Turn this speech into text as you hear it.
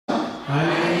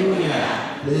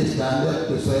Aleluya. Please stand up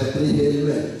to say 3 Hail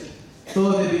Mary.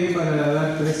 Todos de pie para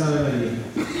dar 3 Ave María.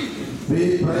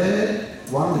 We pray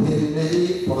 1 Hail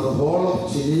Mary for the whole of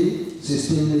Chile,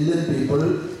 16 million people to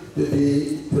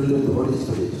be filled with the Holy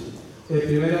Spirit. El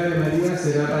primer Ave María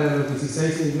será para los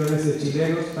 16 millones de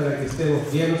chilenos para que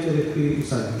estemos llenos del Espíritu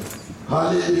Santo.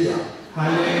 Hallelujah.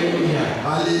 Aleluya.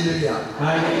 Hallelujah.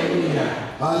 Aleluya.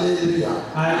 Hallelujah.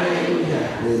 Aleluya.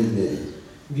 Hail Mary.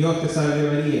 Dios te salve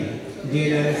María,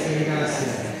 llena eres de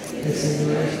gracia, el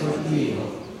Señor es contigo.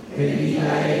 Bendita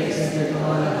eres entre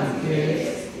todas las mujeres,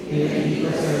 y bendito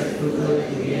sea el fruto de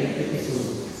tu vientre Jesús.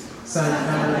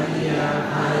 Santa María,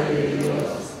 Madre de Dios,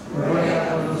 ruega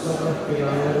por nosotros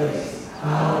pecadores,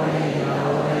 ahora y en la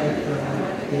hora de nuestra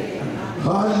muerte. Amén.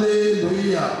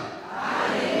 Hallelujah.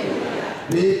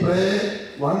 We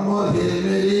pray 1 more Hail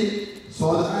Mary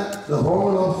so that the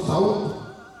whole of South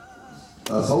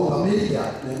America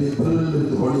may be filled with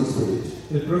the Holy Spirit.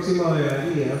 El próximo Ave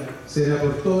María será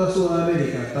por toda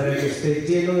Sudamérica para que esté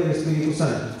lleno del Espíritu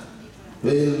Santo.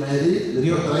 Hail Mary, lift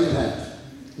your right hand.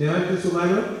 Levanten su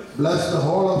mano. Bless the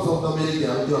whole of South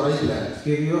America with your right hand.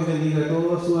 Que Dios bendiga a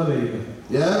toda Sudamérica.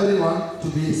 Everyone to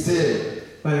be saved.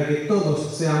 Para que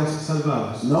todos seamos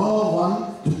salvados. No one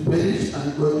to perish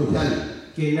and go to hell.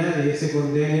 Que nadie se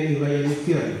condene y vaya al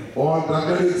infierno. All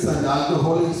drug addicts and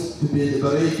alcoholics to be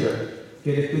liberated.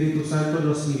 Que el Espíritu Santo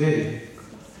nos libere.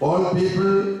 All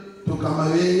people to come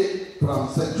away from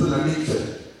sexual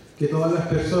addiction. Que todas las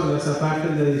personas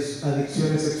aparten de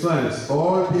adicciones sexuales.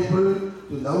 All people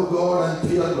to love God and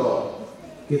fear God.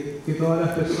 Que todas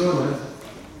las personas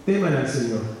teman al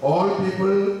Señor. All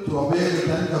people to obey the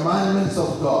 10 commandments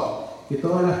of God. Que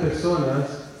todas las personas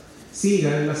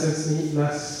sigan las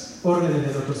órdenes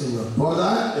de nuestro Señor. For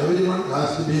that, everyone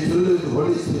has to be filled with the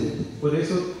Holy Spirit. Por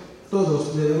eso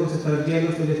todos debemos estar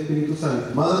llenos del Espíritu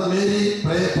Santo. Mother Mary,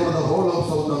 pray for the whole of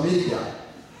South America.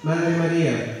 Madre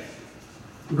María,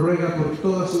 ruega por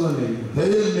toda Sudamérica.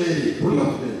 Hail Mary, full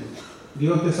of grace.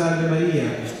 Dios te salve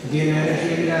María, llena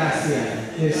eres de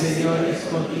gracia, el Señor es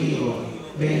contigo.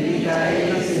 Bendita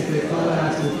eres entre todas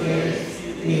las mujeres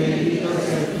y bendito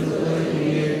sea el fruto de tu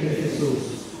vientre Jesús.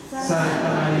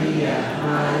 Santa María,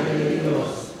 Madre de Dios,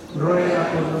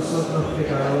 ruega por nosotros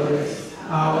pecadores,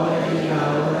 ahora y en la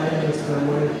hora de nuestra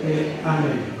muerte.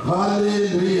 Amén.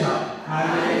 Hallelujah.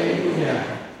 Aleluya.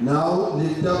 Now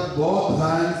lift up both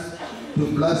hands to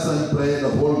bless and pray the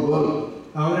whole world.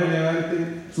 Ahora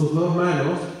levanten sus 2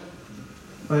 manos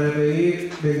para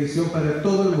pedir bendición para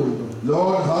todo el mundo.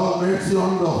 Lord, have mercy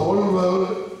on the whole world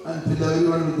and fill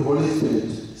everyone with the Holy Spirit.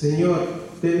 Señor,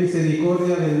 ten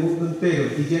misericordia del mundo entero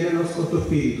y llénanos con tu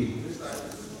Espíritu.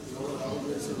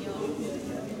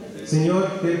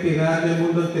 Señor, ten piedad del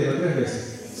mundo entero. 3 veces.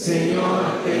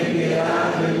 Señor, ten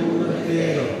piedad del mundo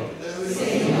entero.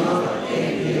 Señor, ten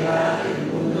piedad del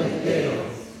mundo entero.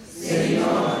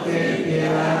 Señor, ten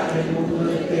piedad del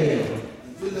mundo entero.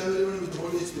 Fill everyone with the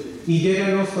Holy Spirit. Y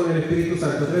llénanos con el Espíritu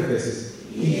Santo. 3 veces.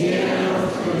 Y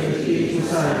llénanos con el Espíritu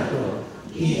Santo.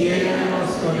 Y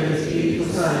llénanos con el Espíritu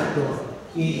Santo.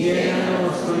 Y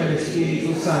llénanos con el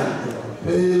Espíritu Santo.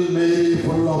 Hail Mary,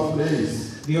 full of grace.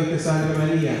 Dios te salve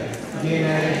María,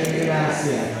 llena eres de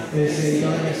gracia, el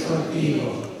Señor es contigo.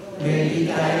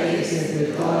 Bendita eres entre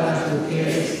todas las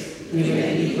mujeres y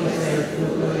bendito sea el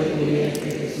fruto de tu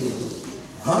vientre Jesús.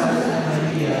 Santa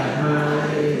María,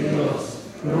 Madre de Dios,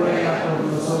 ruega por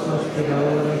nosotros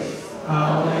pecadores,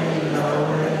 ahora y en la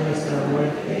hora de nuestra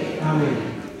muerte. Amén.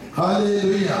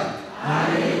 Hallelujah.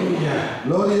 Aleluya.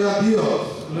 Gloria a Dios.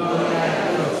 Gloria a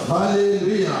Dios.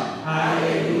 Hallelujah.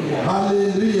 Aleluya.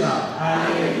 Hallelujah.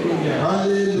 Aleluya.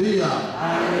 Hallelujah.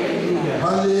 Aleluya.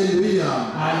 Hallelujah.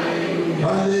 Aleluya.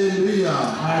 Hallelujah.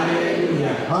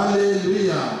 Aleluya.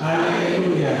 Hallelujah.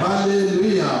 Aleluya.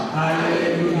 Hallelujah.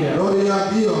 Aleluya. Gloria a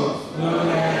Dios.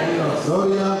 Gloria a Dios.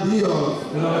 Gloria a Dios.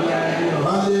 Gloria a Dios.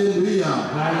 Hallelujah.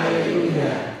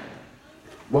 Aleluya.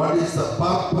 What is the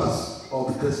purpose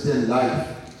of Christian life?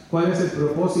 ¿Cuál es el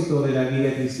propósito de la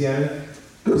vida cristiana?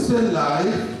 Christian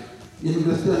life, in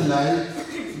Christian life,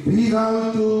 we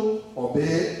have to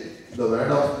obey the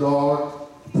word of God,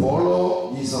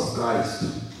 follow Jesus Christ.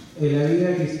 En la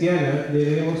vida cristiana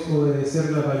debemos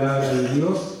obedecer la palabra de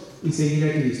Dios y seguir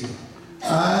a Cristo.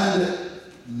 And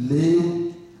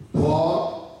live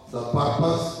for the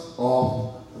purpose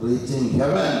of reaching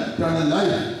heaven, eternal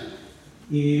life.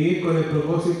 Y vivir con el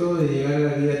propósito de llegar a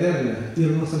la vida eterna,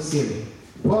 irnos al cielo.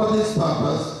 For this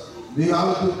purpose, we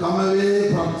have to come away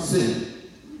from sin.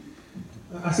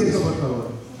 Asiento, por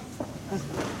favor.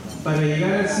 Para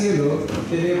llegar al cielo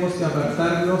tenemos que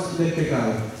apartarnos del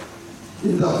pecado.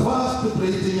 In the first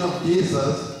preaching of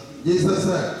Jesus, Jesus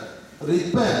said,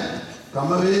 repent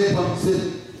come away from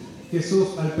sin.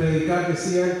 Jesús al predicar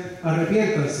decía,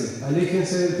 arrepiéntanse,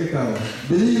 aléjense del pecado,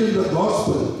 Believe in the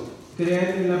gospel.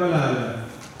 crean en la palabra.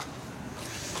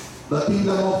 The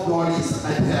kingdom of God is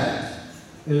at hand.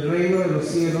 El reino de los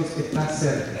cielos está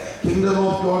cerca. Kingdom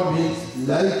of God means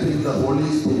life in the Holy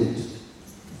Spirit.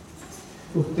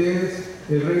 Ustedes,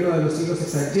 el reino de los cielos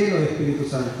está lleno de Espíritu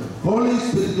Santo. Holy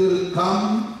Spirit will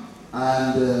come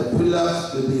and fill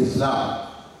us with His love.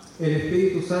 El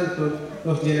Espíritu Santo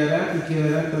los llenará y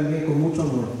quedarán también con mucho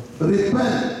amor.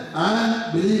 Repent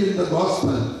and believe in the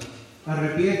gospel.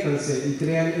 Arrepiéntanse y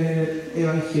crean en el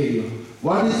Evangelio.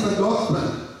 What is the gospel?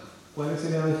 ¿Cuál es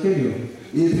el Evangelio?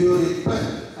 If you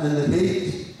repent and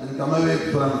hate and come away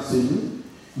from sin,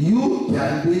 you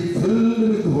can be filled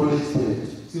with the Holy Spirit.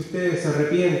 Si ustedes se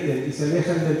arrepienten y se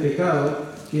alejan del pecado,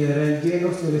 quedarán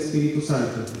llenos del Espíritu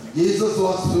Santo. Jesus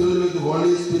was filled with the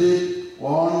Holy Spirit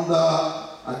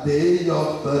at the age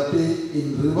of 30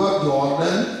 in River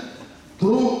Jordan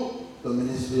through the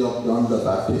ministry of John the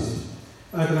Baptist.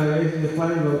 A través de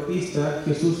Juan el Bautista,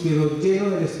 Jesús quedó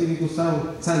lleno del Espíritu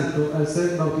Santo al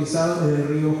ser bautizado en el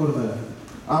río Jordán.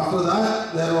 After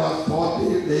that, there was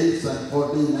 40 days and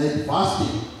 40 nights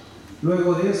fasting.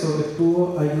 Luego de eso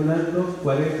estuvo ayunando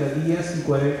 40 días y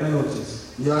 40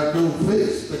 noches He had to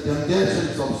face the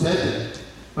temptations of Satan.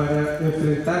 para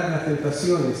enfrentar las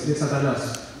tentaciones de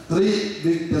Satanás. 3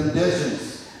 big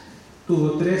temptations.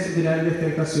 Tuvo 3 grandes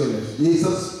tentaciones.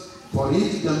 Jesus, for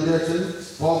each temptation,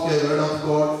 spoke a word of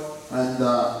God and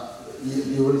the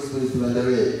evil spirit went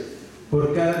away.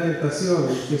 Por cada tentación,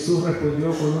 Jesús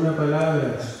respondió con una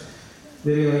palabra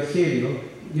del Evangelio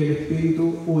y el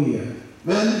espíritu huía.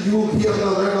 When you hear the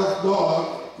word of God,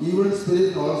 evil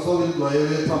spirit also will go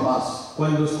away from us.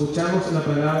 Cuando escuchamos la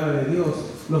palabra de Dios,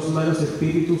 los malos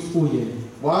espíritus huyen.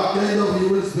 What kind of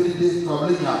evil spirit is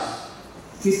troubling us?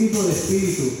 ¿Qué tipo de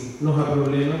espíritu nos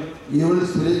aproblema? Evil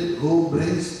spirit who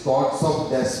brings thoughts of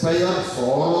despair,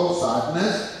 sorrow,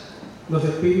 sadness. Los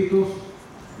espíritus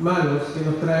malos que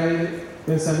nos traen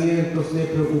pensamientos de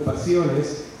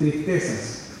preocupaciones,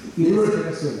 tristezas y Evil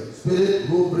desesperaciones. spirit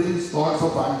who brings thoughts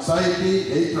of anxiety,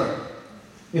 hatred.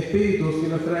 Espíritus que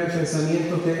nos traen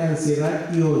pensamientos de ansiedad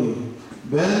y odio.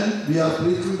 When we are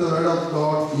preaching the word of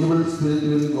God, evil spirit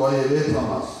will go away from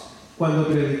us. Cuando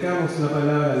predicamos la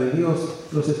palabra de Dios,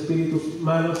 los espíritus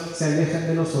malos se alejan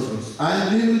de nosotros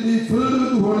And we will be filled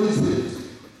with the Holy Spirit.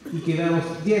 y quedamos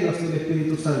llenos del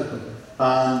Espíritu Santo.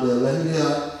 And when we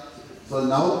are, so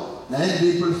now 9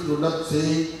 people stood up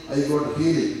saying, I got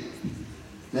healing.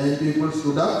 9 people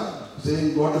stood up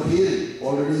saying, got healing.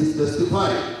 Already is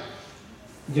testified.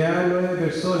 Ya 9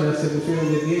 personas se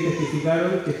pusieron de pie y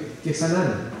testificaron que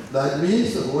sanaron. That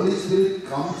means the Holy Spirit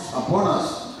comes upon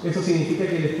us. Eso significa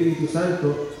que el Espíritu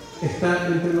Santo está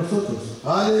entre nosotros.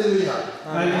 Hallelujah.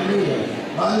 Aleluya,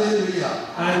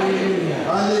 Hallelujah. aleluya, Hallelujah.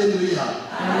 aleluya,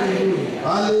 Hallelujah.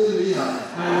 aleluya,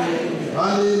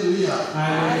 Hallelujah.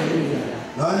 aleluya,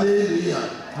 Hallelujah.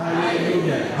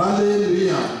 aleluya,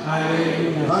 Hallelujah.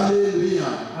 aleluya,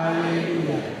 Hallelujah.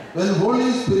 aleluya. When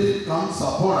Holy Spirit comes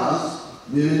upon us,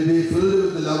 we will be filled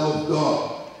with the love of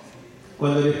God.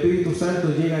 Cuando el Espíritu Santo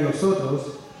llega a nosotros,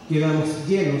 quedamos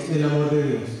llenos del amor de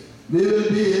Dios. We will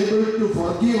be able to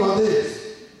forgive others.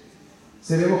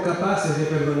 Seremos capaces de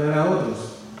perdonar a otros.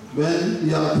 When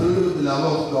we are filled with the love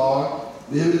of God,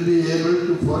 we will be able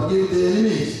to forgive the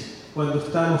enemies. Cuando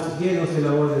estamos llenos del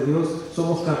amor de Dios,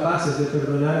 somos capaces de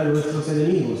perdonar a nuestros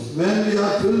enemigos. When we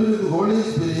are filled with the Holy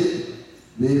Spirit,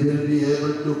 we will be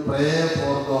able to pray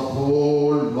for the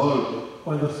whole world.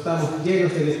 Cuando estamos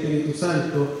llenos del Espíritu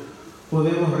Santo,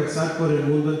 podemos rezar por el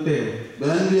mundo entero.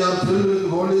 When we are filled with the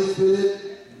Holy Spirit,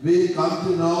 we come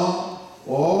to know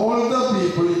all the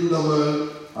people in the world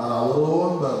are our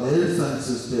own brothers and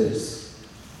sisters.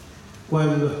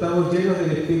 Cuando estamos llenos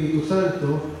del Espíritu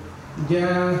Santo,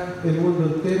 ya el mundo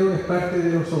entero es parte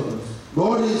de nosotros.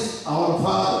 God is our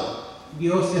Father.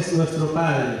 Dios es nuestro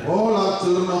Padre. All are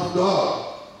children of God.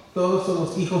 Todos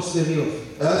somos hijos de Dios.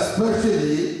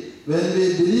 Especially when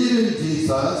we believe in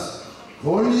Jesus,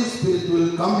 Holy Spirit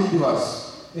will come into us.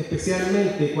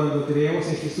 Especialmente cuando creemos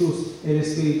en Jesús, el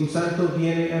Espíritu Santo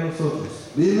viene a nosotros.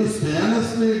 We must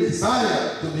earnestly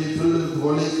desire to be filled with the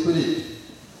Holy Spirit.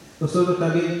 Nosotros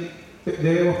también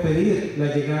debemos pedir la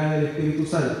llegada del Espíritu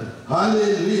Santo.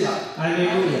 Hallelujah.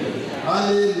 Aleluya,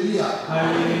 Hallelujah.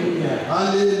 aleluya,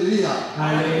 Hallelujah.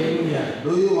 aleluya.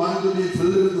 Do you want to be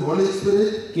filled with the Holy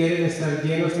Spirit? ¿Quieren estar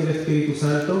llenos del Espíritu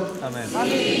Santo? How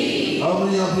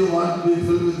many of you want to be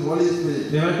filled with the Holy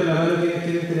Spirit? Levante la mano quienes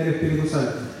quieren tener Espíritu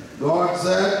Santo. God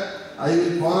said, I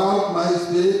will pour out my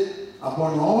Spirit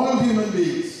upon all human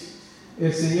beings.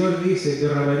 El Señor dice,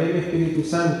 derramaré mi Espíritu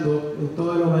Santo en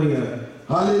toda la humanidad.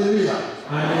 Hallelujah.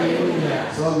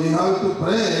 Aleluya. So we have to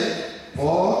pray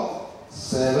for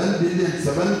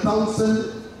 7,000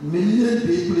 million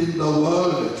people in the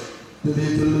world to be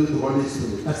filled with the Holy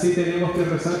Spirit. Así tenemos que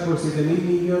rezar por 7.000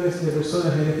 millones de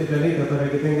personas en este planeta para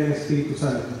que tengan Espíritu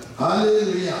Santo.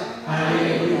 Hallelujah.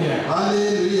 Aleluya.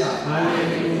 Hallelujah.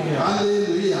 Aleluya.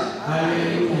 Hallelujah.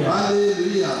 Aleluya.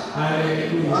 Hallelujah.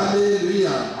 Aleluya.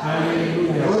 Aleluya.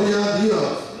 Aleluya. Gloria a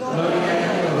Dios. Gloria a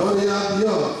Dios. Gloria a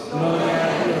Dios. Gloria a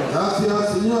Dios. Gracias,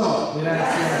 Señor.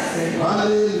 Gracias, Señor.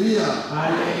 Aleluya.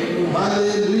 Aleluya.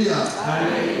 Aleluya.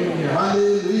 Aleluya.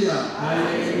 Aleluya.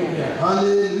 Aleluya.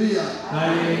 Hallelujah.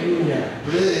 Aleluya.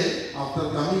 Today, after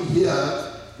coming here,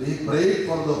 we prayed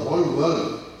for the whole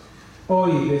world.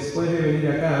 Hoy, después de venir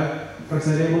acá,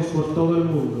 rezaremos por todo el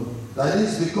mundo. That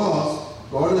is because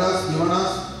God has given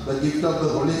us the gift of the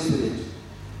Holy Spirit.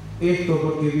 Esto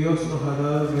porque Dios nos ha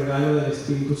dado el regalo del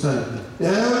Espíritu Santo.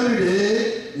 Every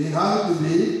day we have to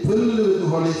be filled with the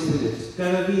Holy Spirit.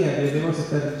 Cada día debemos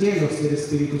estar llenos del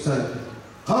Espíritu Santo.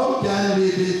 How can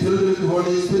we be filled with the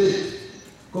Holy Spirit?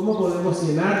 ¿Cómo podemos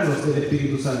llenarnos del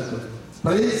Espíritu Santo?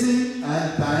 Praising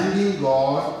and thanking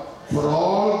God for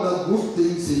all the good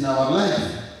things in our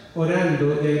life.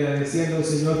 Orando y agradeciendo al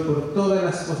Señor por todas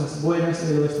las cosas buenas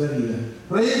de nuestra vida.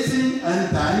 Praising and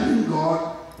thanking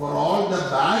God for all the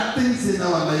bad things in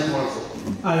our life also.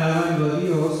 Alabando a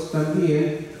Dios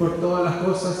también por todas las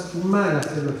cosas malas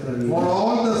de nuestra For vida.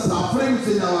 all the sufferings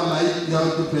in our life, we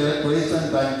have to praise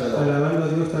and thank the Lord. Alabando a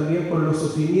Dios también por los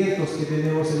sufrimientos que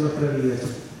tenemos en nuestra vida.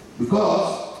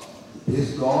 Because He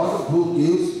is God who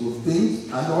gives good things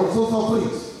and also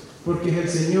sufferings. Porque es el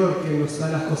Señor que nos da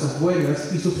las cosas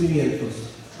buenas y sufrimientos.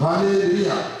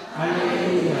 Hallelujah.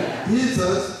 Aleluya.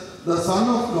 Jesus, the Son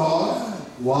of God,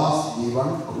 was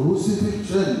given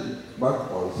crucifixion,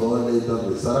 but also later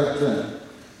resurrection.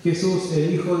 Jesús,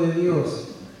 el Hijo de Dios,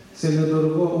 se le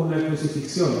otorgó una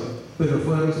crucifixión, pero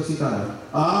fue resucitado.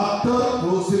 After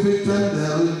crucifixion,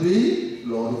 there will be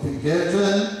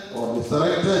glorification or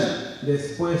resurrection.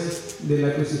 Después de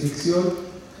la crucifixión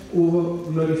hubo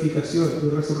glorificación y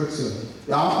resurrección.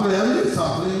 After every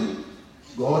suffering,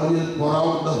 God will pour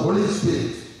out the Holy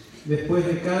Spirit. Después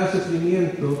de cada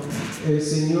sufrimiento, el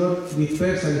Señor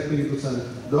dispersa el Espíritu Santo.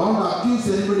 Don't accuse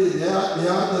anybody, they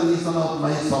are the reason of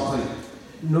my suffering.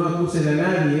 No acusen a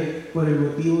nadie por el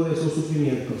motivo de sus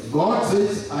sufrimientos. God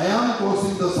says, I am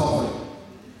causing the suffering.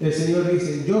 El Señor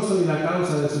dice, yo soy la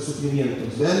causa de sus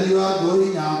sufrimientos. When you are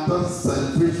going after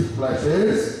selfish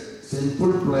pleasures,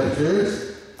 sinful pleasures,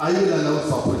 I will allow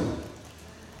suffering.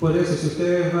 Por eso, si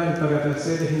ustedes van para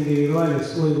placeres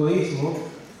individuales o egoísmo,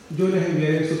 yo les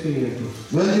enviaré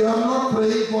sufrimientos. When you are not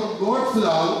praying for God's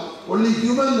love, only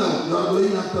human love, you are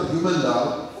going after human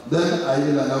love, then I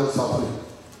will allow suffering.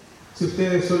 Si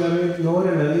ustedes solamente no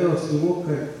oran a Dios y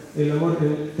buscan el amor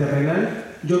terrenal,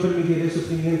 yo permitiré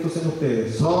sufrimientos en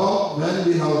ustedes. So, when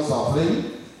we have suffering,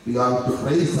 we have to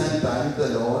praise and thank the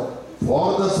Lord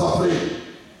for the suffering.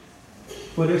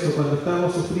 Por eso, cuando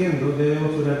estamos sufriendo,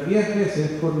 debemos orar 10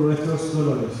 veces por nuestros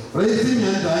dolores. Praising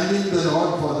and thanking the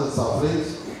Lord for the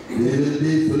sufferings, we will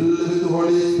be filled with the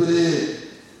Holy Spirit.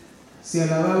 Si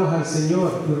alabamos al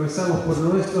Señor y rezamos por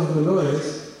nuestros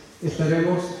dolores,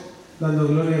 estaremos dando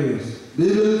gloria a Dios. We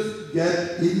will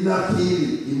get inner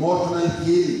healing, emotional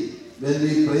healing, when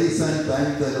we praise and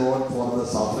thank the Lord for the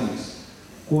sufferings.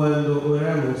 Cuando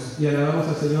oramos y alabamos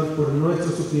al Señor por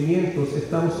nuestros sufrimientos,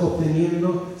 estamos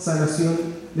obteniendo sanación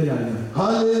del alma.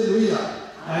 Hallelujah.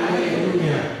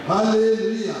 Aleluya.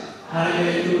 Hallelujah.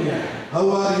 Aleluya. How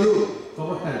are you?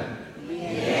 ¿Cómo están?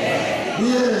 Bien.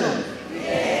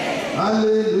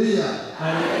 Aleluya.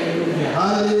 Aleluya.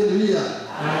 Aleluya.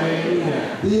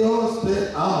 Aleluya. Dios te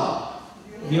ama.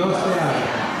 Dios te ama.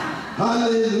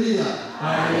 Aleluya.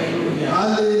 Aleluya.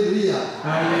 Aleluya.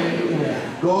 Aleluya.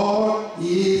 God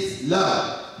is love.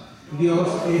 Dios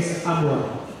es amor.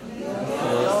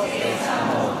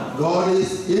 God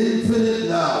is infinite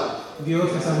love. Dios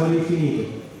es amor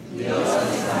infinito.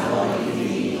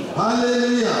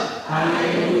 Hallelujah.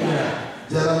 Aleluya.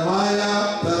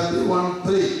 Jeremiah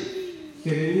 31:3.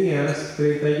 Jeremías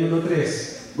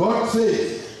 31:3. God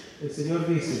says, El Señor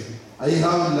dice, I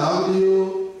have loved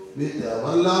you with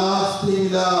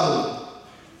everlasting love,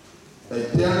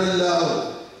 eternal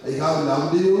love. I have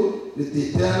loved you with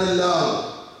eternal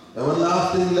love,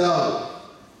 everlasting love.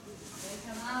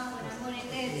 Amado por amor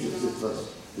eterno,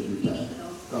 Infinito.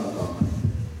 Come.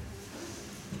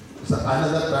 So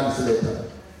another translator.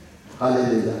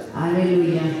 Hallelujah.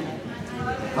 Aleluya.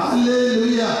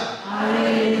 Hallelujah.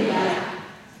 Aleluya.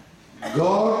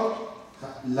 God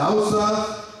loves us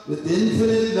with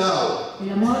infinite love,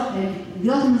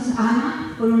 Dios nos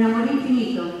ama por un amor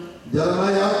infinito.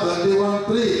 Jeremiah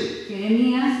 31:3.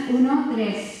 Jeremías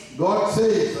 1:3. God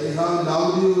says, I have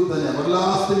loved you with an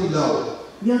everlasting love.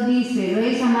 Dios dice, lo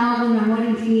he amado con un amor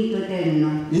infinito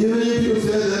eterno. Even if you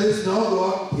say there is no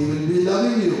God, He will be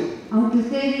loving you. Aunque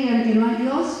ustedes digan que no hay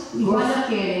Dios, igual lo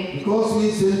quiere. Because He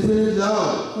is infinite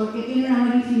love. Porque tiene un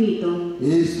amor infinito.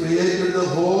 He has created the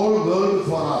whole world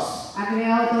for us. Ha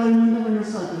creado todo el mundo por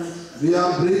nosotros. We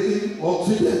are breathing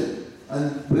oxygen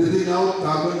and breathing out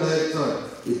carbon dioxide.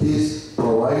 It is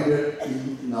provided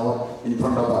in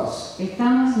front of us.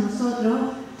 Estamos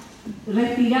nosotros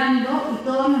respirando y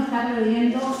todo nos está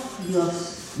proveyendo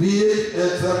Dios. We eat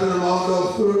a certain amount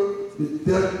of food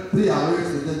within 3 hours,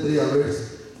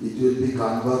 it will be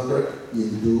converted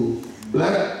into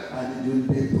blood and it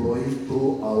will be flowing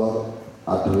through our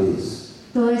arteries.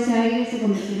 Todo ese aire se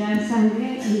convertirá en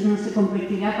sangre y no se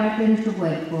convertirá parte de nuestro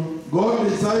cuerpo. God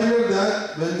decided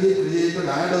that when He created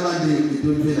Adam and Eve, it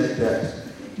will be like that.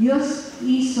 Dios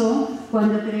hizo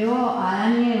cuando creó a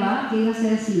Adán y Eva que iba a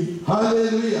ser así.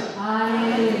 Hallelujah.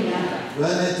 Aleluya.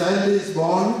 When a child is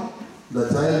born, the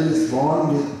child is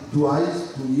born with 2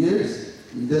 eyes, 2 ears,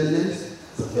 intelligence,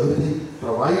 so everything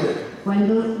provided.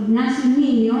 Cuando nace un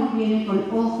niño, viene con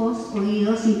ojos,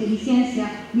 oídos,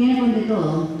 inteligencia, viene con de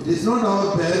todo. It is not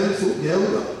our parents who gave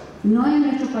them. No es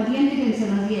nuestro pariente que se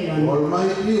los dieron.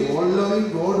 Almighty,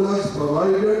 all-loving God has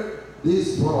provided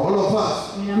this for all of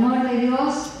us. El amor de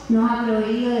Dios nos ha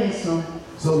proveído de eso.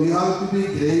 So we have to be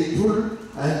grateful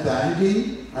and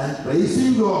thanking and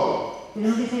praising God.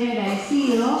 Tenemos que ser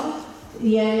agradecidos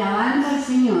y alabando al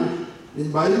Señor.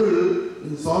 In Bible,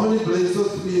 in so many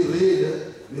places we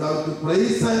read, we have to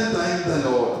praise and thank the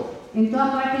Lord. En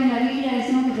toda parte en la Biblia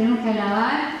decimos que tenemos que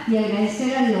alabar y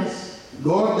agradecer a Dios.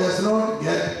 God does not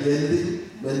get anything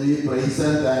when we praise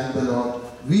and thank the Lord.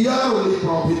 We are only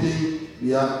profiting.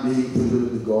 We are being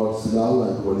filled with God's love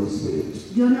and Holy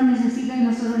Spirit. Dios no necesita que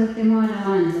nosotros lo estemos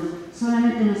alabando.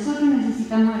 Solamente nosotros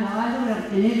necesitamos alabarlo para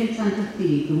obtener el Santo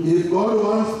Espíritu. If God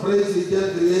wants praise, He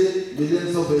can create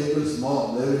millions of angels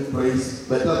more. They will praise,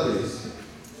 better praise.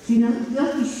 Si Dios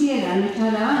quisiera nuestra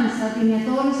alabanza, tiene a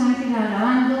todos los ángeles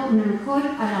alabando una mejor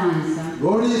alabanza.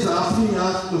 God is asking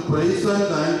us to praise and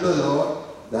thank the Lord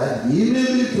that He may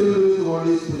be filled with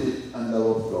Holy Spirit and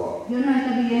love of God. Dios nos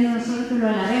está pidiendo a nosotros que lo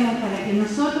alabemos para que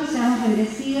nosotros seamos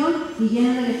bendecidos y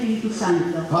llenos del Espíritu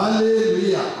Santo.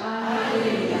 Hallelujah.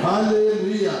 Aleluya.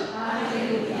 Hallelujah.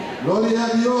 Aleluya. Gloria a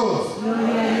Dios.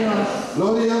 Gloria a Dios.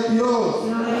 Gloria a Dios.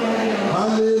 Gloria a Dios.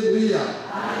 Hallelujah.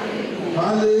 Aleluya.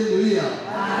 Hallelujah.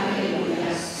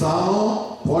 Aleluya.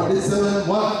 Psalm 47,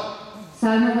 what?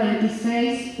 Salmo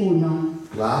 46, 1.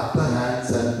 Clap the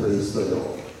hands and praise the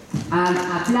Lord.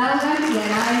 Aplaudan y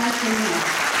alaben al Señor.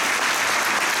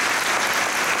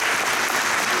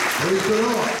 Praise the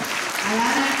Lord.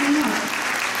 Alaben al Señor.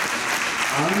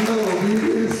 Under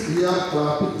obedience, we are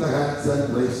clapping the hands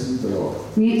and praising the Lord.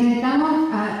 Mientras estamos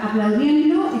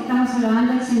aplaudiendo, estamos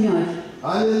alabando al Señor.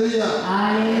 Hallelujah.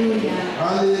 Aleluya.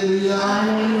 Hallelujah.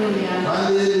 Aleluya.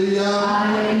 Hallelujah.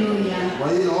 Aleluya.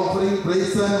 While offering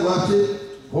praise and worship,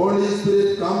 Holy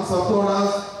Spirit comes upon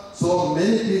us, so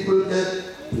many people get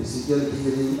physical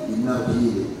healing, inner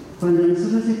healing. Cuando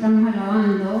nosotros estamos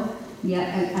alabando y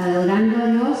adorando a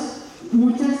Dios,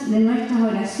 muchas de nuestras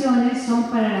oraciones son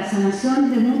para la sanación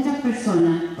de muchas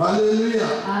personas. Hallelujah.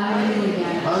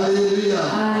 Aleluya. Hallelujah.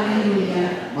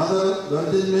 Aleluya. Mother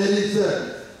Virgin Mary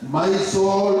said, my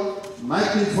soul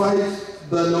magnifies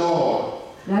the Lord.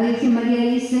 La Virgen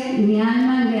María dice, mi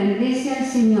alma engrandece al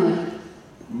Señor.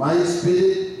 My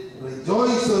spirit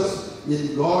rejoices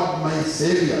in God my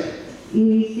Savior.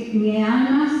 Y mi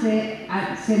alma se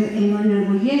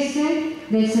enorgullece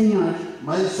del Señor.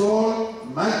 My soul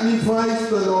magnifies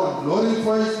the Lord,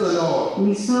 glorifies the Lord.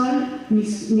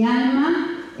 Mi alma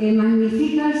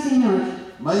magnifica al Señor.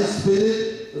 My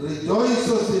spirit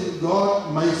rejoices in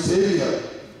God my Savior.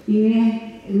 Y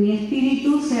mi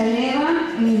espíritu se eleva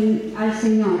al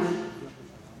Señor.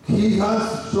 He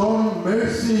has shown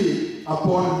mercy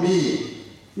upon me.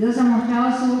 Dios ha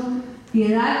mostrado su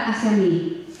piedad hacia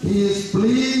mí. He is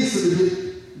pleased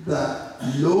with the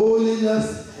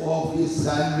lowliness of His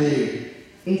handmaid.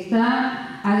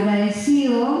 Está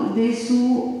agradecido de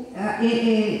su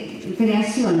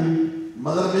creación.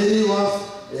 Mother Mary was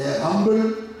a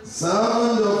humble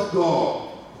servant of God.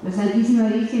 La Santísima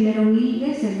Virgen era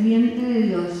humilde, serviente de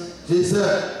Dios. She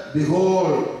said,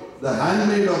 behold, the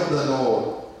handmaid of the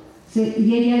Lord.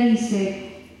 Y ella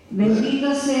dice,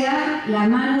 bendito sea la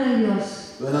mano de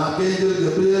Dios. When Archangel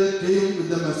Gabriel came with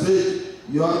the message,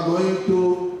 you are going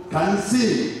to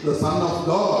conceive the Son of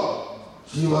God,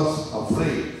 she was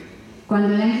afraid.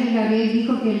 Cuando el ángel Gabriel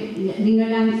dijo que vino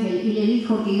el ángel y le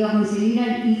dijo que iba a concebir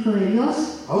al Hijo de Dios,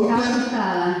 estaba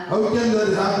asustada. How can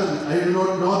that happen? I do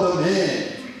not know the man.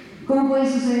 ¿Cómo puede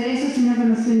suceder eso si no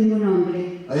conoció ningún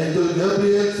hombre? Angel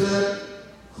Gabriel said,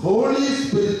 Holy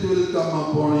Spirit will come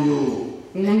upon you.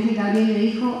 El ángel Gabriel le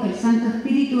dijo, el Santo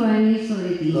Espíritu va a venir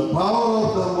sobre ti. The power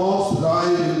of the Most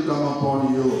High will come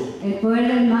upon you. El poder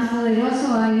del más poderoso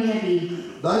va a venir a ti.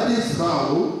 That is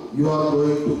how you are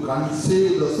going to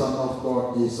conceive the Son of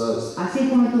God, Jesus. Así es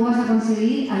como tú vas a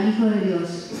concebir al Hijo de Dios.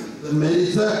 Then Mary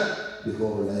said,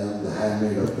 Behold, I am the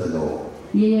handmaid of the Lord.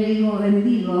 Y ella dijo,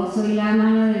 bendigo, soy la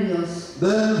mano de Dios.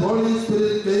 Then Holy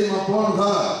Spirit came upon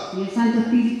her, Y el Santo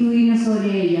Espíritu vino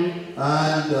sobre ella.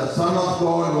 and the Son of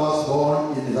God was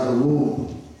born in her womb.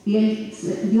 Y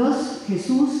el Dios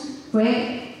Jesús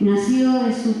fue nacido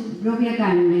de su propia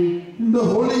carne. In the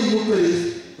Holy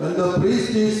Eucharist, when the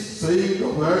priest is saying the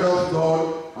word of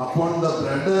God upon the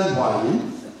bread and wine,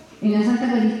 En la Santa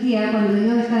Eucaristía, cuando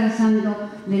Dios está rezando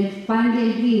del pan y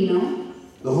el vino,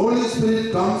 the Holy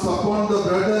Spirit comes upon the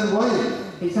bread and wine,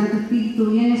 el Santo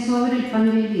Espíritu viene sobre el pan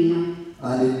y el vino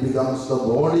and it becomes the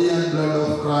body and blood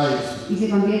of Christ. y se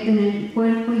convierte en el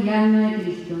cuerpo y alma de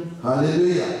Cristo.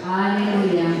 Hallelujah.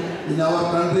 Aleluya. In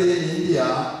our country, in India,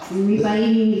 En mi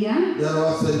país, India, there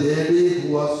was a lady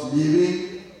who was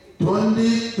living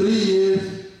 23 years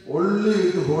only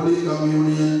with Holy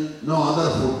Communion, no other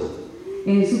food.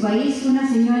 en su país una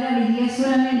señora vivía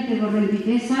solamente por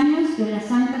 23 años de la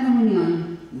Santa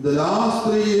Comunión. In the last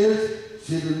 3 years,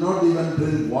 she did not even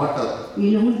drink water. Y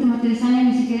en los últimos 3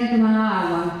 años ni siquiera tomaba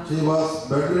agua. She was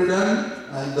bedridden,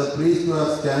 and the priest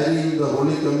was carrying the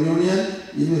Holy Communion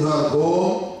in her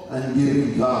home and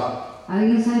giving her.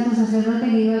 Había un santo sacerdote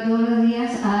que iba todos los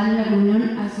días a darle la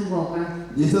comunión a su boca.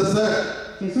 Jesus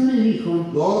said, Jesús le dijo,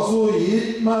 Those who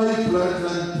eat my flesh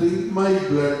and drink my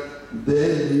blood,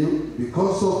 they live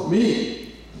because of me.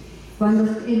 cuando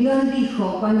Dios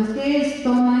dijo, cuando ustedes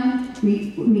toman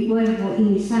mi cuerpo y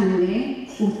mi sangre,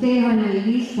 ustedes van a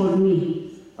vivir por mí.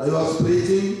 I was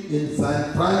preaching in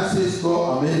San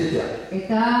Francisco, America.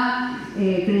 Estaba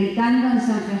predicando en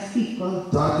San Francisco.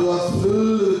 Church was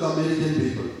filled with American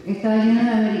people. Estaba lleno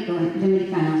de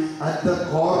americanos. At the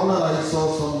corner, I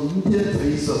saw some Indian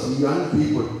faces, young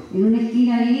people. En una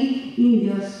esquina vi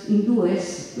indios,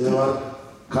 hindúes. They were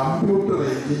computer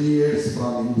engineers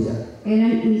from India.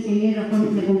 Eran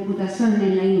ingenieros de computación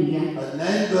en la India. At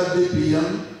 9:30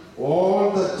 p.m.,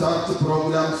 all the church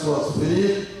programs was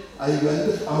finished. I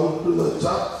went out to the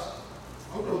church.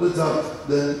 Out of the church,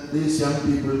 then these young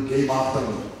people came after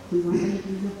me.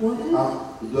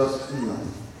 It was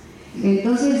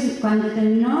Entonces, cuando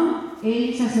terminó,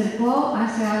 él se acercó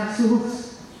hacia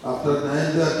sus. After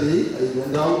 9:30, I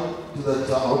went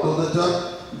out of the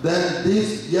church. Then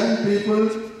these young people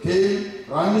came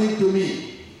running to me.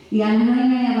 Y a las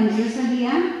 9:30, cuando yo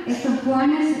salía, estos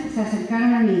jóvenes se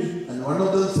acercaron a mí. And one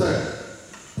of them said,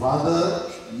 Father,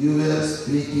 you were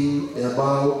speaking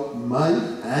about my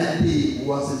auntie who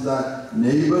was in the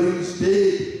neighboring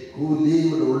state who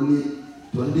lived only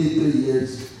 23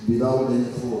 years without any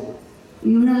food.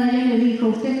 Y uno de ellos le dijo,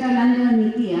 usted está hablando de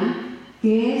mi tía,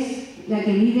 que es la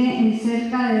que vive en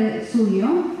cerca de suyo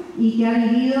y que ha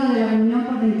vivido de la comunión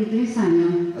por 23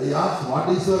 años. I asked, what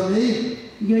is her name?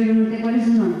 Yo le pregunté cuál es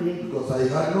su nombre, Because I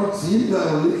had not seen her,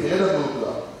 only heard about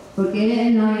her. porque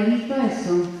él no había visto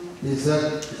eso. He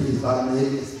said, her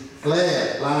name is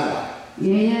Clara.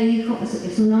 Y ella dijo,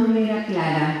 su nombre era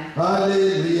Clara.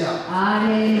 Hallelujah.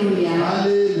 Aleluya.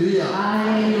 Hallelujah.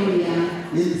 Aleluya.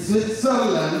 In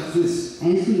Switzerland,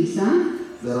 En Suiza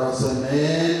there was a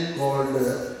man called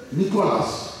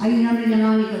Nicholas. hay un hombre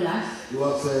llamado Nicolás, He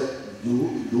was a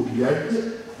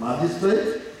judge,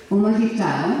 magistrate, un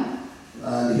magistrado.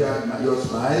 and he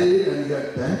was married and he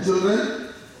had 10 children.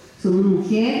 Su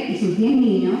mujer y sus 10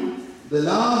 niños. The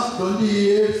last 20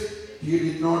 years, he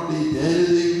did not eat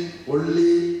anything,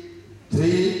 only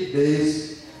 3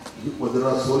 days. There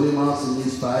was Holy Mass in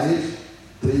his parish,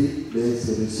 3 days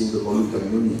he received the Holy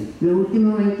Communion. Los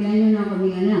últimos 20 años no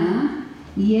comía nada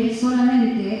y él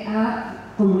solamente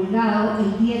ha comulgado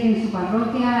el día que en su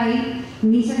parroquia hay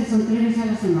misa que son 3 veces a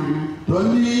la semana.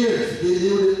 20 years he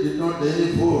lived, did not eat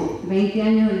any food. 20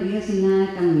 años vivió sin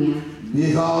nada de comida.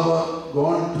 We have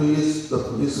gone to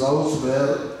his house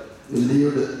where he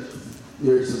lived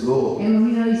years ago.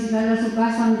 Hemos ido a visitarlo a su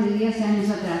casa donde vivía hace años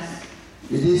atrás.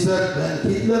 It is that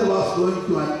when Hitler was going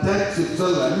to attack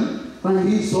Switzerland,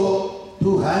 he saw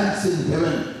 2 hands in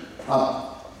heaven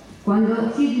up.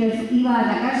 Cuando Hitler iba a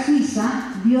atacar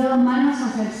Suiza, vio 2 manos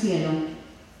hacia el cielo.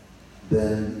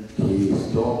 Then he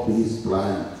stopped his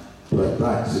plan to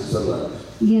attack Switzerland.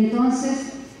 Y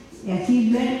entonces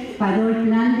Hitler paró el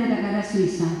plan de atacar a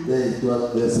Suiza.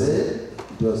 They say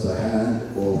it was the hand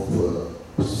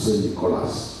of Saint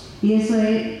Nicholas. Y eso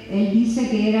él dice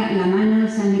que era la mano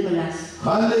de San Nicolás.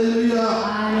 Hallelujah!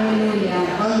 Aleluya.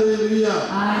 Hallelujah!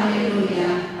 Aleluya.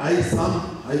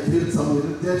 I feel some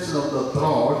irritation of the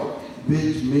throat,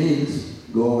 which means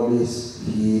God is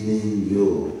healing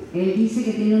you. Él dice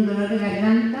que tiene un dolor de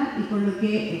garganta y por lo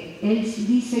que él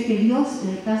dice que Dios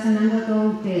le está sanando a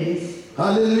todos ustedes.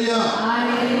 Hallelujah!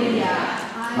 Aleluya.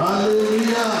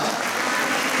 Hallelujah!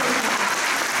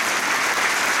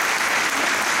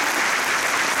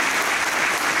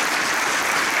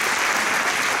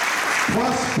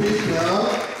 First Peter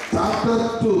chapter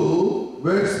 2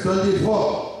 verse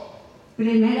 24.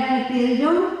 Primera de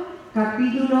Pedro,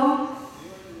 capítulo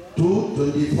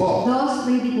 2:24.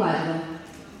 2:24.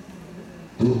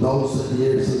 2000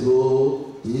 years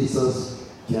ago, Jesus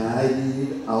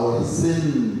carried our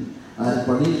sin and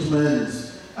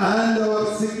punishments and our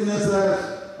sicknesses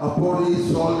upon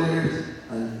his shoulders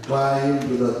and climbed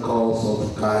to the cross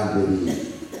of Calvary.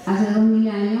 Hace 2000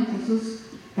 años Jesús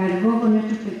cargó con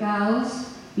nuestros pecados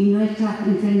y nuestras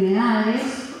enfermedades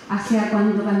hacia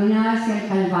cuando caminaba hacia el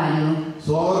Calvario.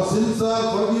 So our sins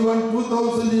are forgiven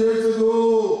 2000 years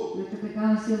ago. Nuestros pecados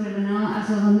han sido perdonados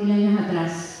hace 2000 años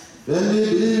atrás. When we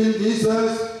believe in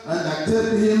Jesus and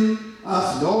accept him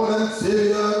as Lord and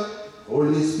Savior,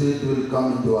 Holy Spirit will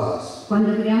come into us.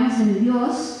 Cuando creamos en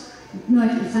Dios,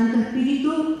 nuestro Santo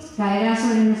Espíritu caerá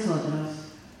sobre nosotros.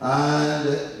 And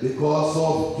because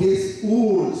of his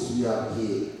wounds we are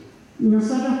healed.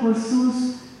 Nosotros por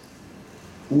sus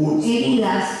Wounds.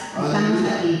 heridas estamos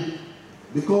aquí.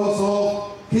 Because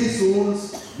of his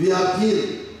wounds we are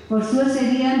healed. Por sus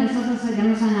heridas nosotros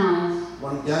seremos sanados.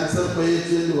 One cancer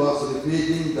patient was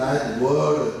repeating that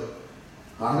word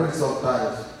hundreds of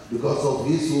times. Because of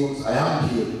his wounds I am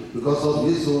healed. Because of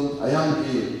his wounds I am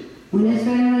healed. Un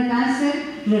enfermo de cáncer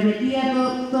repetía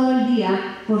todo el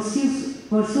día, por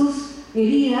sus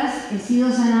heridas he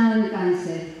sido sanado del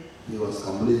cáncer. He was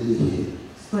completely healed.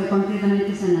 Fue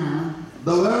completamente sanado.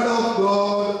 The word of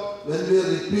God, when we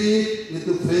repeat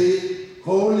with faith,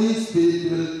 Holy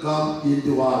Spirit will come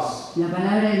into us. La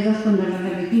palabra de Dios, cuando la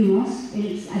repetimos,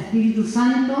 el Espíritu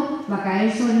Santo va a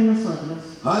caer sobre nosotros.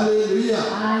 Hallelujah!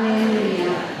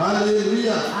 Aleluya.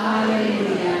 Hallelujah!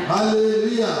 Aleluya.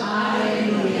 Hallelujah!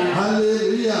 Aleluya.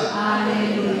 Hallelujah!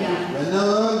 Aleluya.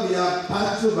 Whenever we are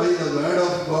touched by the word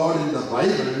of God in the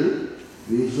Bible,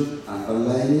 we should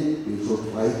underline it, we should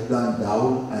write them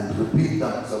down and repeat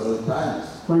them several times.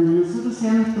 Cuando nosotros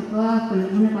seamos tocados con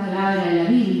alguna palabra de la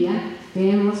Biblia,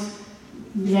 debemos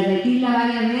repetirla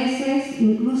varias veces,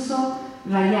 incluso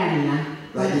rayarla.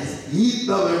 That is, eat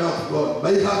the word of God,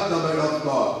 by heart the word of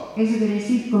God. Eso quiere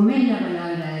decir comer la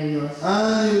palabra de Dios.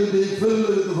 And you will be filled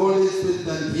with the Holy Spirit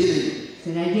and healing.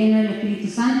 Será lleno del Espíritu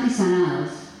Santo y sanados.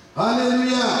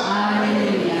 Hallelujah!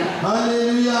 Aleluya.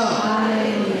 Hallelujah!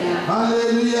 Aleluya.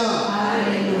 Hallelujah!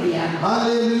 Aleluya.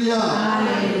 Hallelujah!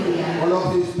 Aleluya. All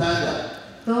of you stand up.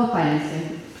 Todos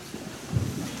párense.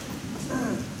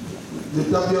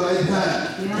 Lift up your right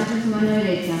hand. Levanten su mano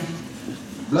derecha.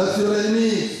 Bless your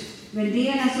enemies.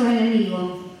 Bendigan a sus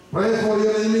enemigos. Pray for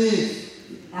your enemies.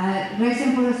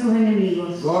 Recen por sus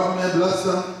enemigos. God may bless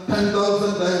them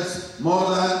 10,000 times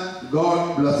more than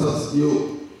God blesses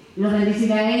you. Los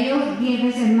bendecirá a ellos 10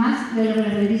 veces más de lo que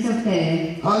les bendice a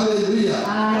ustedes. Hallelujah!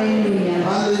 Aleluya.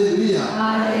 Hallelujah!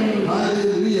 Aleluya.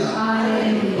 Hallelujah!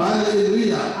 Aleluya.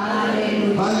 Hallelujah!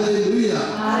 Aleluya. Hallelujah!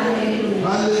 Aleluya.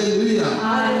 Hallelujah!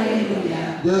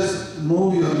 Aleluya. Just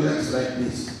move your legs like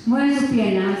this. Mueven sus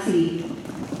piernas así.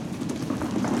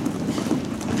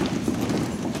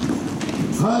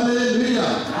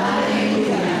 Hallelujah!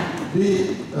 Aleluya.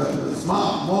 Be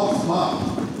smart, more smart.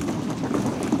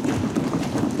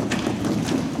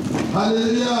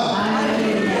 Hallelujah!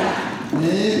 Aleluya.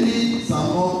 Maybe some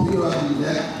of your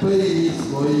leg pain is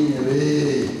going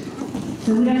away.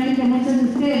 Seguramente muchos de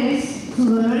ustedes, sus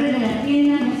dolores de las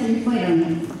piernas ya se les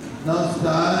fueron. Now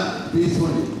stand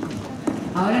peacefully.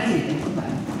 Ahora sí, su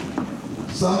padre.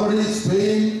 Somebody is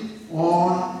pain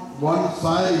on one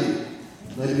side,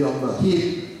 maybe on the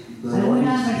hip. The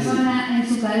Alguna one is persona en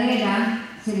su cadera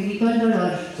se le quitó el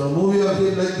dolor. so move your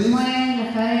hip like this. Mueven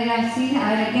las caderas así, a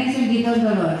ver a quién se le quitó el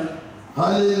dolor.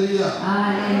 Hallelujah.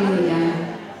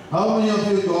 Aleluya. How many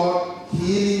of you got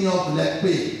healing of leg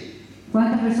pain?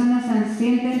 ¿Cuántas personas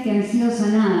sienten que han sido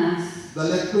sanadas The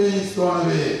leg pain is gone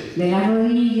away. de las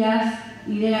rodillas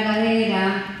y de la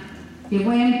cadera, que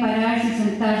pueden pararse y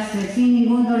sentarse sin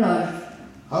ningún dolor?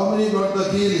 How many got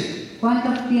the healing?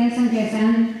 ¿Cuántos piensan que se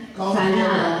han Come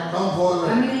sanado? forward. Come forward.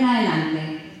 Caminen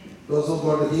adelante. Those who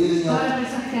got healing Todas of las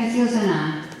personas que han sido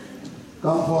sanadas.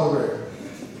 Come forward.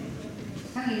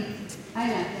 Aquí,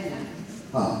 adelante, adelante.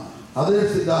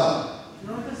 Others sit down.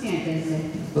 Nosotros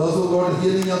siéntense. Those who got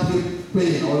healing of hip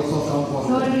pain also come Todos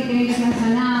forward. los que creen que se han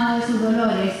sanado de sus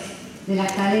dolores, de la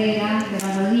cadera, de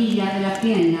la rodilla, de la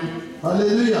pierna.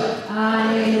 Hallelujah.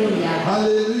 Aleluya.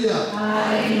 Hallelujah.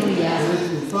 Aleluya. There is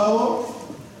Gustavo.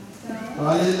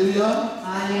 Hallelujah.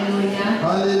 Aleluya.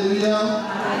 Hallelujah.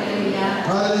 Aleluya.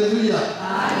 Hallelujah.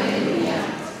 Aleluya.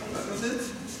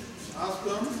 Ask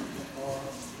them.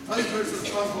 Five persons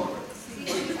come forward.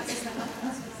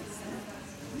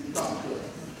 Come.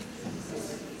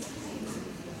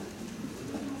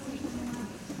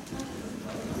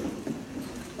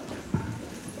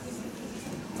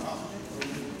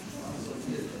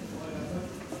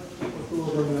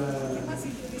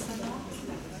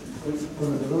 Con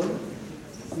el dolor.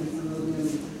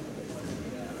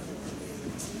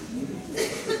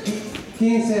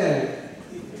 15 años.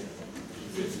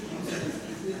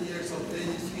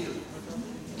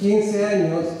 15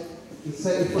 años y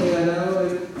fue ganado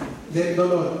del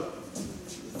dolor.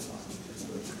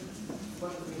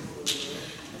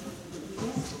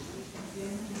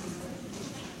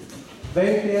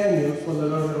 ¿20 años con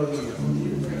dolor de rodilla?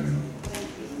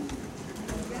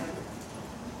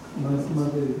 Más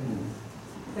de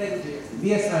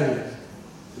 10 años.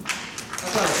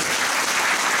 Aplausos.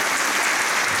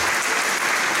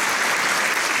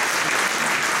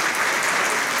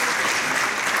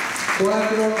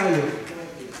 4 años.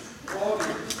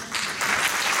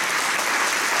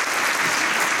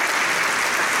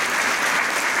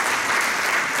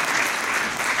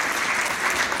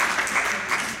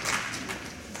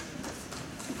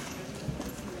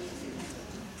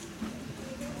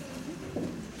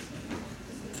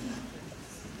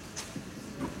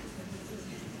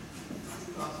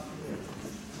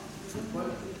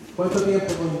 ¿Cuánto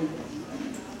tiempo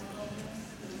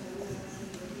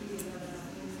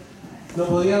no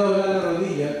podía doblar la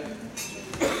rodilla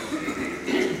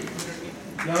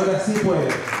y ahora sí puede?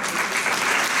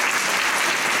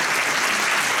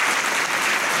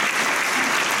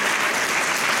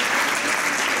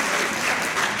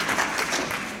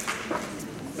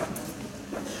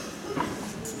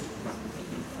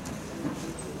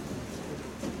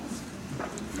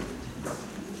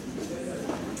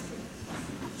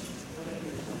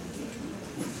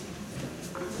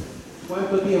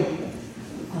 ¿Cuánto tiempo?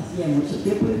 Hacía mucho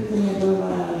tiempo que tenía toda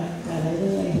la cadera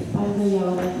y la espalda y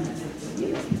ahora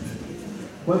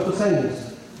 ¿Cuántos años?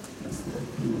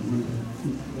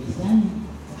 3 años.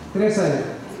 3 años.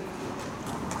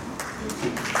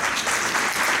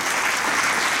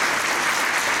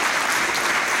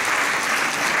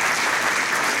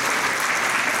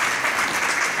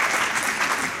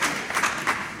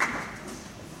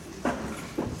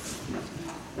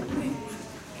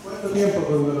 ¿Cuánto tiempo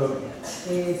con dolor?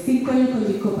 5 años con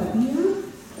discopatía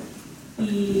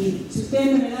y si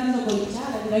ustedes me ven dando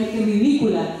colchada, dirán que es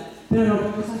ridícula, pero no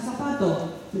puedo usar zapatos.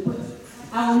 Después,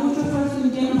 hago mucho esfuerzo en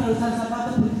invierno para usar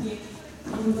zapatos porque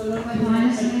tengo un dolor de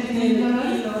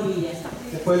la rodilla.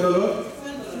 ¿Se fue el dolor?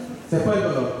 Se fue el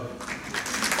dolor.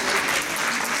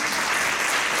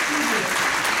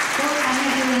 Todos los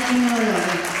años que ya tiene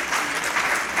dolores.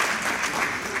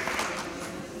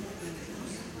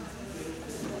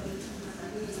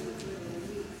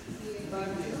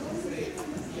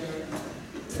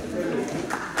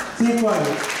 Cinco años.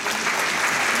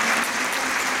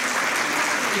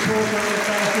 Y puedo estar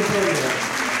sin problema.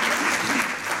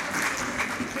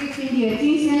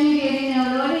 15 años que tiene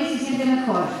dolores y se siente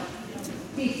mejor.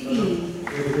 15.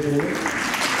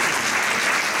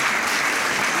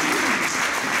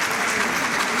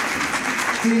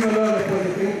 Sin dolor, después de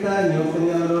 30 años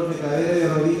tenía dolor de cadera y de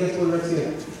rodillas por un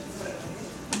accidente.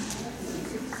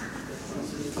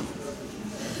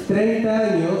 30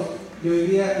 años y hoy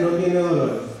día no tiene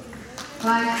dolor.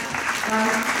 5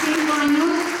 años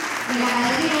de la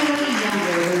cadera y la rodilla. No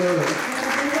tiene dolor.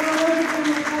 Tengo dolor en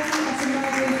mi casa hace más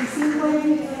de 25 años y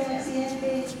tuve un accidente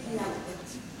en auto.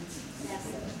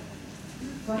 Gracias.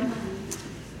 ¿Cuántos años?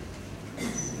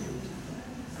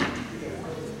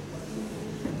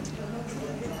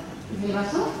 ¿Y qué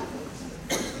pasó?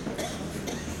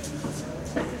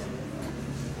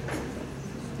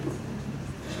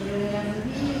 Pero de la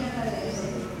rodilla y la cadera.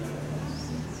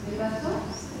 ¿Qué pasó?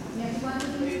 ¿Y hace cuánto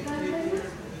tiempo está enferma?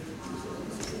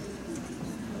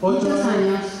 8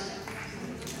 años.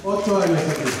 8 años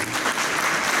aquí.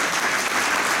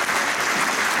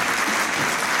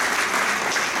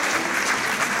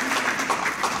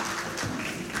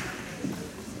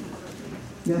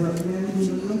 Ya no tenía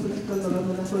disminución, pero está el dolor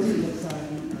de las rodillas,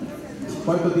 ¿saben?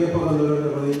 ¿Cuánto tiempo con dolor de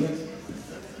rodillas?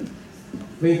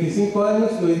 25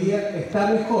 años y hoy día está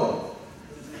mejor.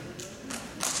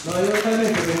 No hay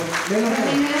totalmente, pero menos La mal.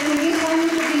 señora hace 10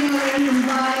 años que tiene dolor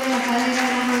lumbar de la cadera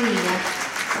de las rodillas.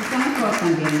 Está mejor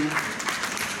también.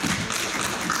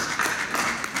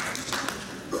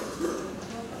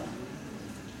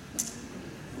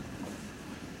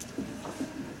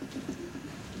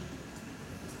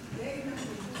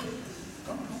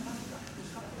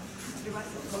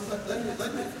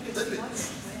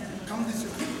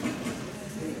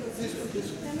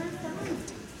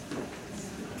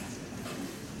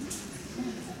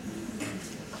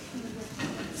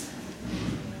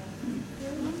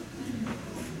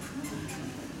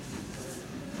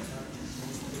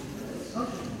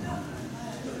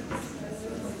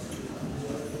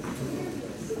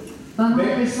 Vamos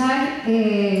a empezar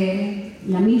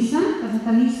la misa, la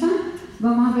Santa Misa.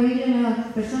 Vamos a pedirle a las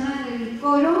personas del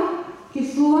coro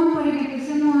que suban para que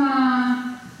empecemos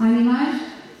a animar.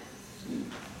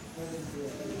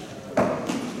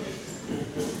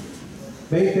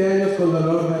 $20 años con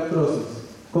dolor de artrosis.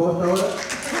 ¿Cómo está ahora?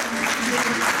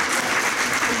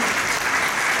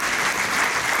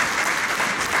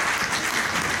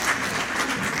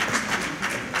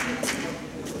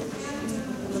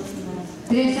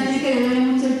 Tres años que le duele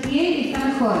mucho el pie y está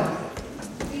mejor.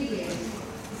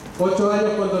 8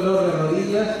 años con dolor de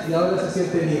rodillas y ahora se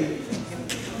siente bien.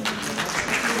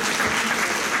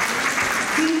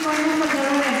 5 años con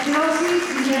dolor de artrosis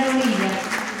y de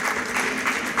rodillas.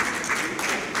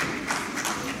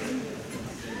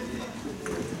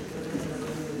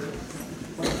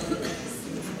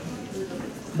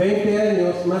 20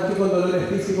 años más que con dolores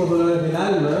físicos, dolores del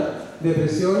alma,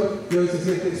 depresión, y hoy se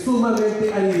siente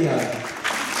sumamente aliviada.